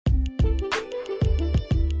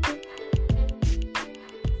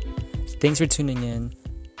Thanks for tuning in.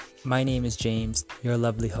 My name is James, your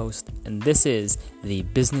lovely host, and this is the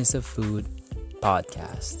Business of Food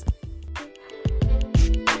podcast.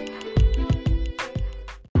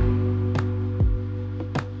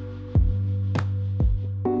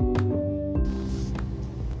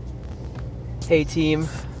 Hey team,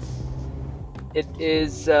 it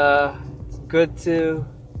is good to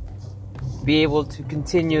be able to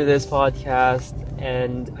continue this podcast,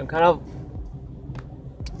 and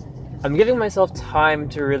I'm giving myself time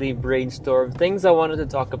to really brainstorm things I wanted to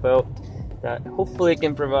talk about that hopefully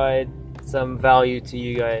can provide some value to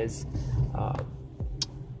you guys.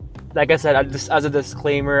 Like I said, as a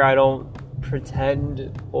disclaimer, I don't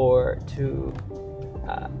pretend or to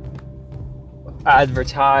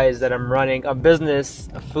advertise that I'm running a business,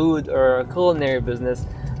 a food or a culinary business.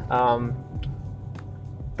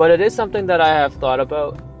 But it is something that I have thought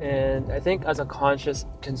about, and I think as a conscious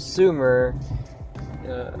consumer,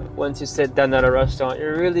 once you sit down at a restaurant, you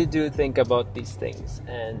really do think about these things.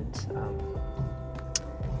 And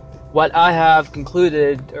what I have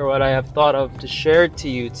concluded, or what I have thought of to share to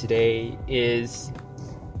you today, is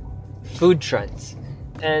food trends.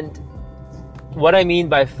 And what I mean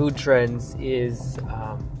by food trends is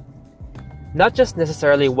not just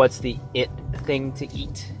necessarily what's the it thing to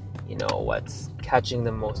eat, what's catching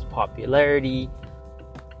the most popularity,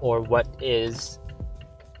 or what is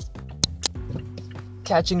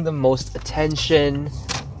catching the most attention,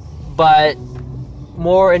 but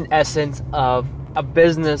more in essence of a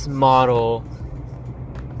business model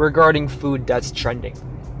regarding food that's trending.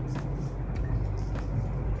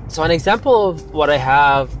 So an example of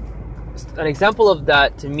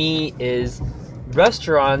that to me is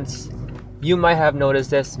restaurants. You might have noticed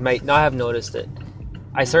this, might not have noticed it.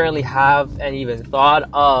 I certainly have, and even thought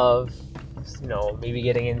of, maybe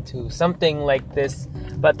getting into something like this.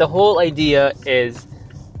 But the whole idea is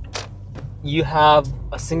you have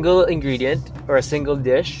a single ingredient or a single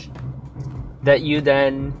dish that you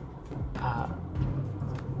then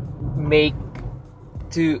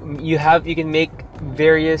you can make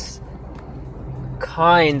various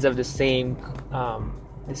kinds of the same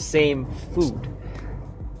food.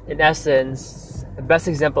 In essence, the best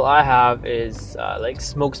example I have is like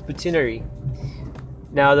smoked poutineery.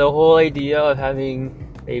 Now, the whole idea of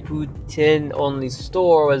having a poutine only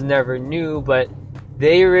store was never new, but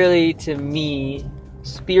they really, to me,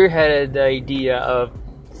 spearheaded the idea of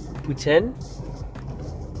poutine,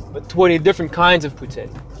 but 20 different kinds of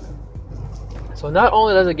poutine. So not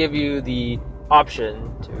only does it give you the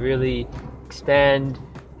option to really expand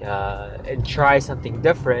and try something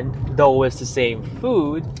different, though it's the same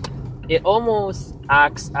food, it almost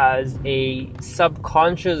acts as a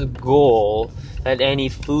subconscious goal that any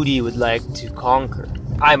foodie would like to conquer,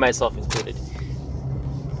 I myself included.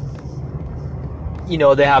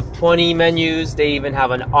 They have 20 menus, they even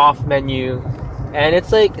have an off menu, and it's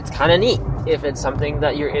kind of neat. If it's something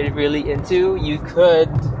that you're really into, you could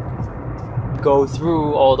go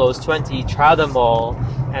through all those 20, try them all,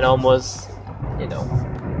 and almost,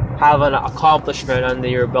 have an accomplishment under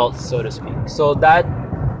your belt, so to speak. So that's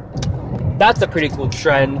a pretty cool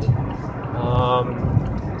trend.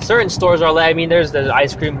 Certain stores are there's the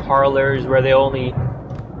ice cream parlors where they only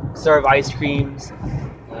serve ice creams,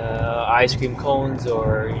 ice cream cones,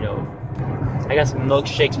 or I guess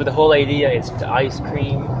milkshakes, but the whole idea is the ice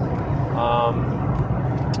cream.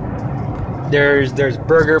 There's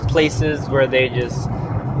burger places where they just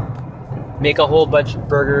make a whole bunch of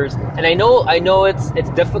burgers, and I know it's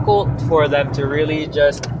difficult for them to really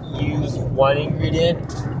just use one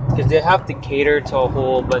ingredient, because they have to cater to a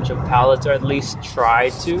whole bunch of palates, or at least try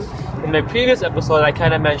to. In my previous episode, I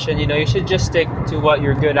kind of mentioned, you should just stick to what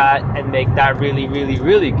you're good at and make that really, really,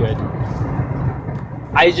 really good.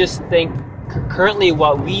 I just think currently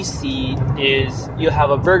what we see is you have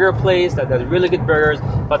a burger place that does really good burgers,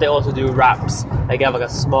 but they also do wraps. They have a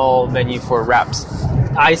small menu for wraps.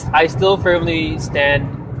 I still firmly stand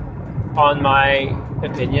on my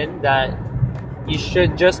opinion that you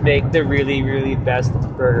should just make the really, really best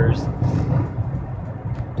burgers.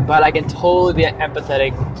 But I can totally be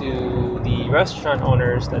empathetic to the restaurant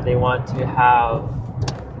owners that they want to have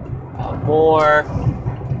more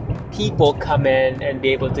people come in and be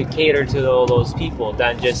able to cater to all those people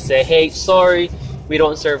than just say, hey, sorry, we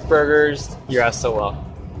don't serve burgers, you're SOL.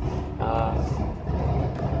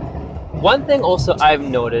 One thing also I've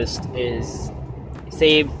noticed is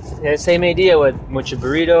same idea with Mucha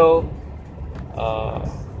Burrito.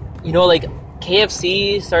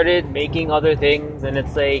 KFC started making other things, and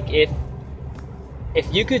it's like, if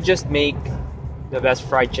you could just make the best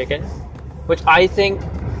fried chicken, which I think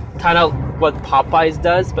kind of what Popeyes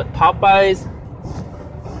does, but Popeyes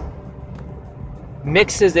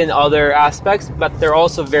mixes in other aspects, but they're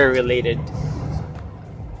also very related.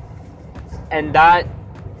 And that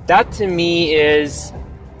to me is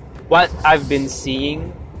what I've been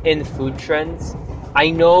seeing in food trends. I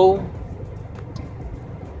know,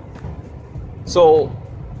 so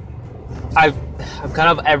I'm kind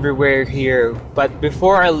of everywhere here, but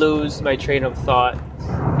before I lose my train of thought,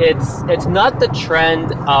 it's not the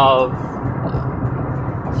trend of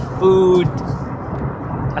food,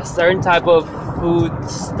 a certain type of food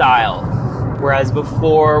style, whereas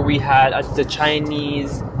before we had the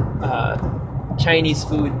Chinese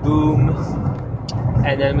food boom,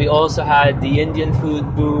 and then we also had the Indian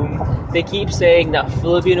food boom. They keep saying that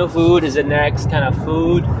Filipino food is the next kind of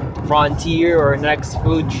food frontier or next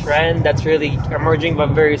food trend that's really emerging, but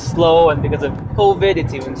very slow, and because of COVID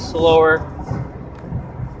it's even slower.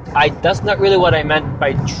 That's not really what I meant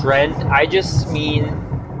by trend. I just mean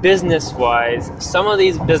business-wise, some of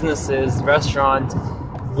these businesses, restaurants,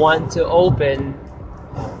 want to open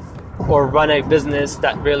or run a business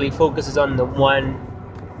that really focuses on the one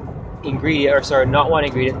ingredient, or sorry, not one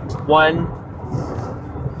ingredient, one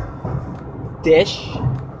dish,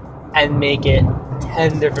 and make it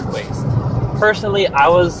 10 different ways. Personally,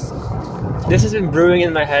 this has been brewing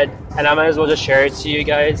in my head, and I might as well just share it to you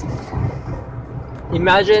guys.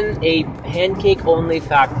 Imagine a pancake-only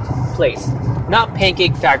place. Not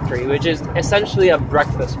Pancake Factory, which is essentially a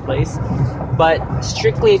breakfast place, but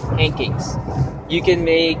strictly pancakes. You can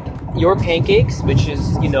make your pancakes, which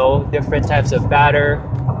is, different types of batter,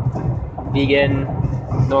 vegan,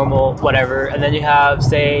 normal, whatever, and then you have,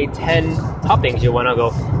 say, 10 toppings you want to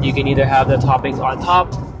go. You can either have the toppings on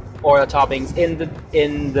top or the toppings in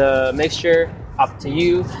the mixture, up to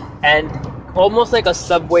you, and almost like a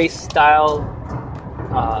Subway style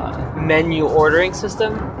menu ordering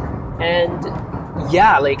system. And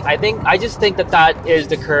yeah, I just think that is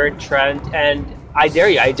the current trend, and I dare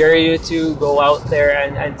you to go out there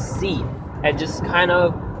and see, and just kind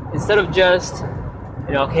of, instead of just,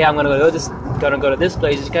 okay, I'm gonna go to this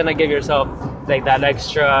place, just kind of give yourself like that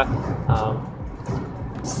extra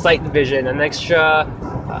sight vision, an extra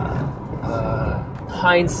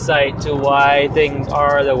hindsight to why things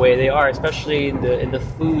are the way they are, especially in the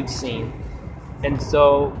food scene. And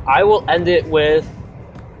so I will end it with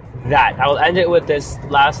that. I will end it with this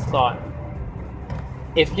last thought.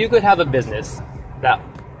 If you could have a business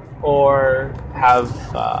or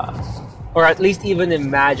at least even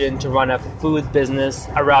imagine to run a food business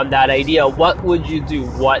around that idea, what would you do?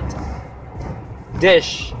 What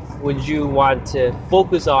dish would you want to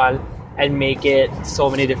focus on and make it so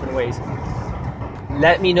many different ways?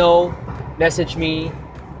 Let me know. Message me.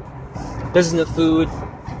 Business of Food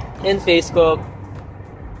in Facebook.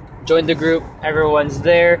 Join the group. Everyone's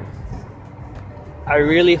there. I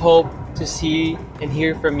really hope to see and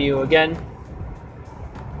hear from you again.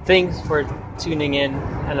 Thanks for tuning in,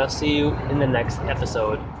 and I'll see you in the next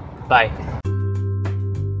episode. Bye.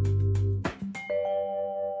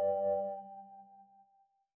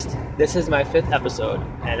 This is my 5th episode,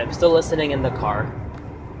 and I'm still listening in the car.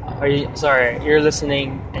 You're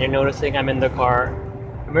listening and you're noticing I'm in the car.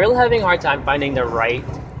 I'm really having a hard time finding the right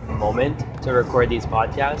moment to record these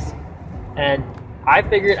podcasts, and I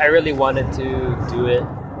figured I really wanted to do it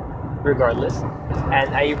regardless,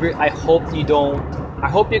 and I hope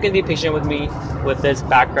you can be patient with me with this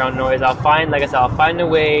background noise. I'll find a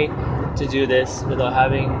way to do this without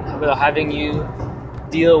having you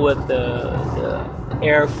deal with the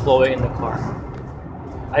air flowing in the car.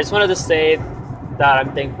 I just wanted to say that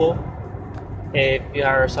I'm thankful if you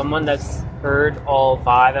are someone that's heard all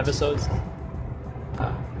 5 episodes.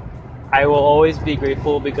 I will always be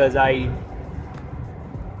grateful, because I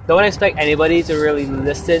don't expect anybody to really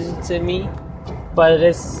listen to me, but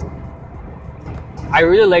I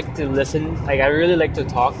really like to listen. I really like to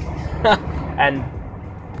talk and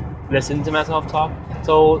listen to myself talk.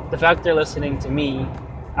 So the fact they're listening to me,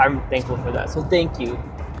 I'm thankful for that. So thank you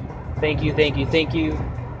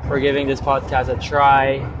for giving this podcast a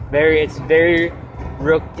try. It's very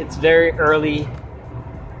early.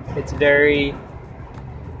 It's very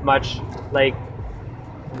much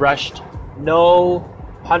rushed. No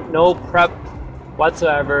prep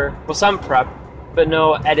whatsoever. Well, some prep, but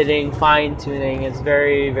no editing, fine tuning. It's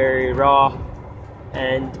very, very raw,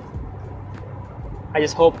 and I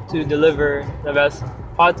just hope to deliver the best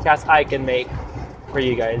podcast I can make for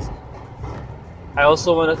you guys. I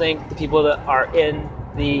also want to thank the people that are in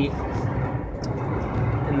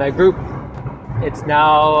my group. It's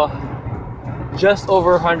now just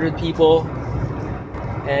over 100 people,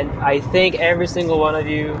 and I thank every single one of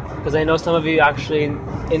you, because I know some of you actually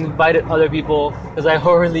invited other people, because I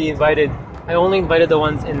only invited the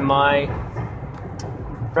ones in my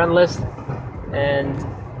friend list, and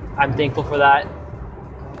I'm thankful for that.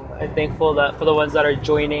 I'm thankful that for the ones that are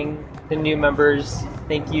joining, the new members.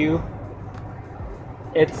 Thank you.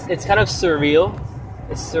 It's kind of surreal.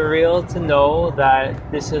 It's surreal to know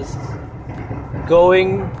that this is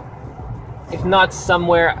going, if not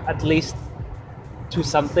somewhere, at least to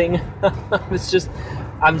something. It's just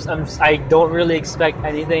I don't really expect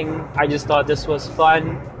anything. I just thought this was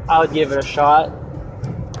fun. I would give it a shot,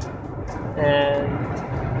 and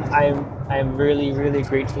I'm really, really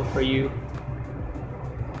grateful for you.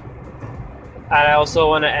 And I also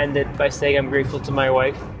want to end it by saying I'm grateful to my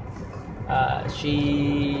wife.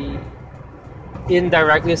 She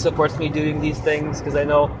indirectly supports me doing these things, because I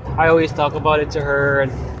know I always talk about it to her,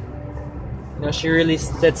 and she really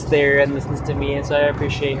sits there and listens to me, and so I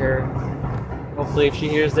appreciate her. Hopefully, if she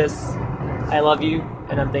hears this, I love you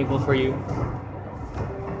and I'm thankful for you.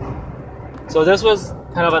 So this was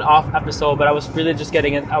kind of an off episode, but I was really just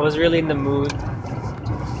getting it. I was really in the mood,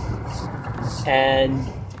 and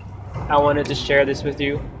I wanted to share this with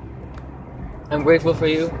you. I'm grateful for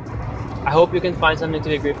you. I hope you can find something to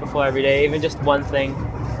be grateful for every day, even just one thing.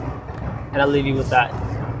 And I'll leave you with that.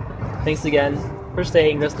 Thanks again for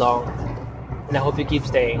staying this long. And I hope you keep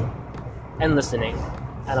staying and listening.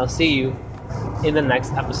 And I'll see you in the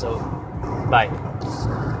next episode. Bye.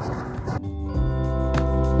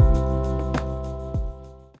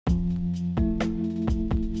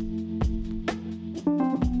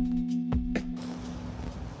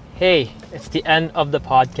 Hey, it's the end of the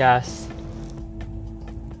podcast.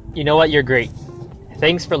 You know what? You're great.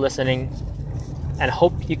 Thanks for listening, and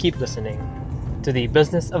hope you keep listening to the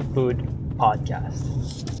Business of Food podcast.